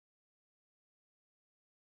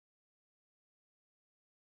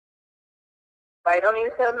Like, don't even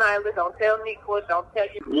tell Nyla, don't tell Nico, don't tell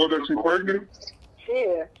you. Well, that you pregnant?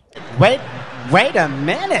 Yeah. Wait a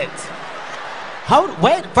minute.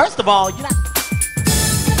 Wait, first of all, you're not.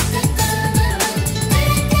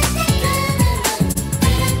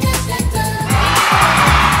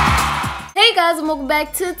 Hey guys, and welcome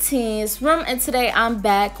back to Ddg'S Room, and today I'm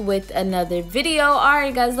back with another video.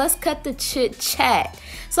 Alright guys, let's cut the chit chat.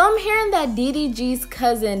 So I'm hearing that Ddg'S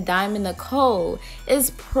cousin Diamond Nicole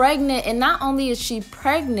is pregnant, and not only is she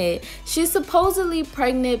pregnant, she's supposedly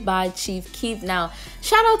pregnant by Chief Keef. Now,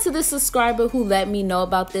 shout out to the subscriber who let me know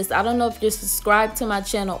about this. I don't know if you're subscribed to my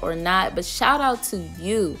channel or not, but shout out to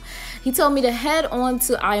you. He told me to head on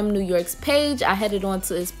to I Am New York's page. I headed on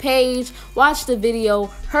to his page, watched the video,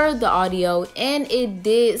 heard the audio, and it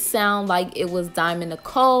did sound like it was Diamond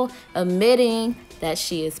Nicole admitting that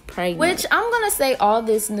she is pregnant. Which I'm gonna say all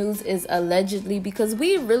this news is allegedly, because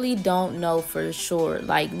we really don't know for sure.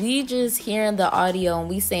 Like, we just hearing the audio and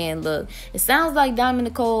we saying, look, it sounds like Diamond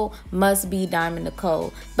Nicole must be Diamond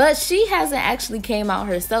Nicole. But she hasn't actually came out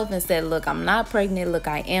herself and said, look, I'm not pregnant, look,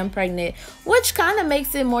 I am pregnant, which kind of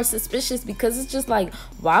makes it more suspicious, because it's just like,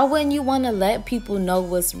 why wouldn't you want to let people know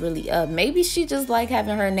what's really up? Maybe she just like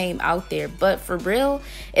having her name out there. But for real,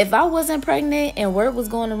 if I wasn't pregnant and word was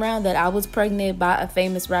going around that I was pregnant by a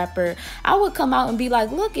famous rapper, I would come out and be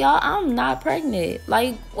like, look y'all, I'm not pregnant.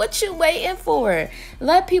 Like, what you waiting for?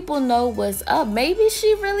 Let people know what's up. Maybe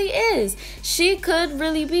she really is. She could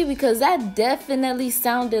really be, because that definitely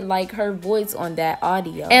sounded like her voice on that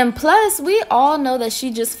audio. And plus, we all know that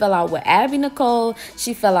she just fell out with Abby Nicole,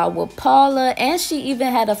 she fell out with Paula, and she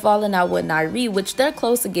even had a falling out with Nairi, which they're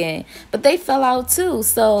close again, but they fell out too.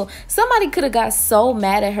 So somebody could have got so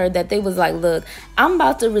mad at her that they was like, look, I'm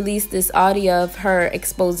about to release this audio of her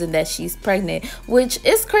exposing that she's pregnant, which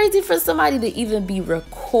is crazy for somebody to even be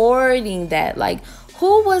recording that. Like,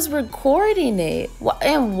 who was recording it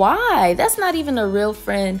and why? That's not even a real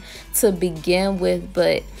friend to begin with.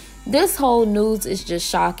 But this whole news is just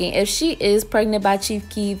shocking. If she is pregnant by Chief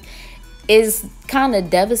Keef, is kind of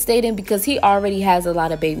devastating, because he already has a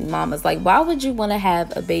lot of baby mamas. Like, why would you want to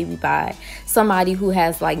have a baby by somebody who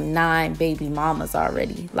has like 9 baby mamas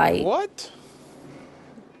already? Like, What?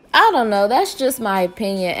 I don't know, that's just my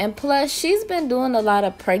opinion. And plus, she's been doing a lot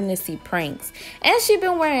of pregnancy pranks, and she's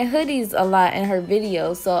been wearing hoodies a lot in her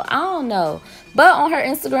videos, so I don't know. But on her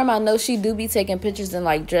Instagram, I know she do be taking pictures in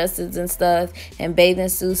like dresses and stuff and bathing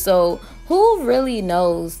suits, so who really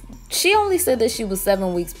knows? She only said that she was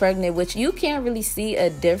 7 weeks pregnant, which you can't really see a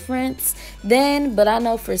difference then. But I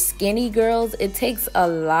know for skinny girls, it takes a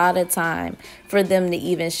lot of time for them to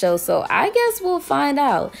even show. So I guess we'll find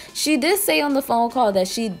out. She did say on the phone call that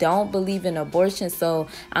she don't believe in abortion, so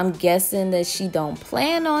I'm guessing that she don't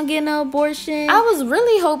plan on getting an abortion. I was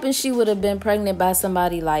really hoping she would have been pregnant by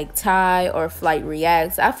somebody like Ty or Flight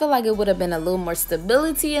Reacts. I feel like it would have been a little more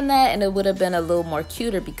stability in that, and it would have been a little more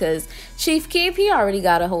cuter, because Chief Keef, he already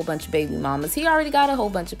got a whole bunch of baby mamas. He already got a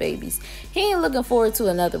whole bunch of babies. He ain't looking forward to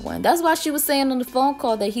another one. That's why she was saying on the phone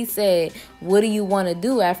call that he said, what do you want to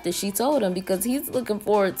do, after she told him, because he's looking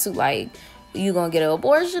forward to, like, you gonna get an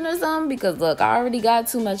abortion or something, because look, I already got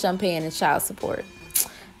too much I'm paying in child support.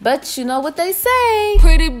 But you know what they say,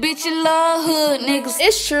 pretty bitch you love hood niggas.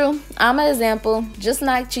 It's true. I'm an example, just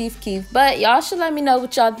like Chief Keef. But y'all should let me know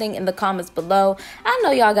what y'all think in the comments below. I know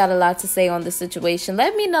y'all got a lot to say on this situation.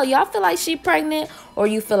 Let me know, y'all feel like she pregnant or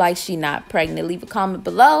you feel like she not pregnant. Leave a comment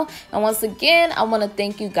below. And once again, I want to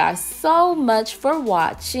thank you guys so much for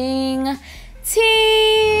watching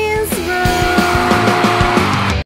Ddg'S Room.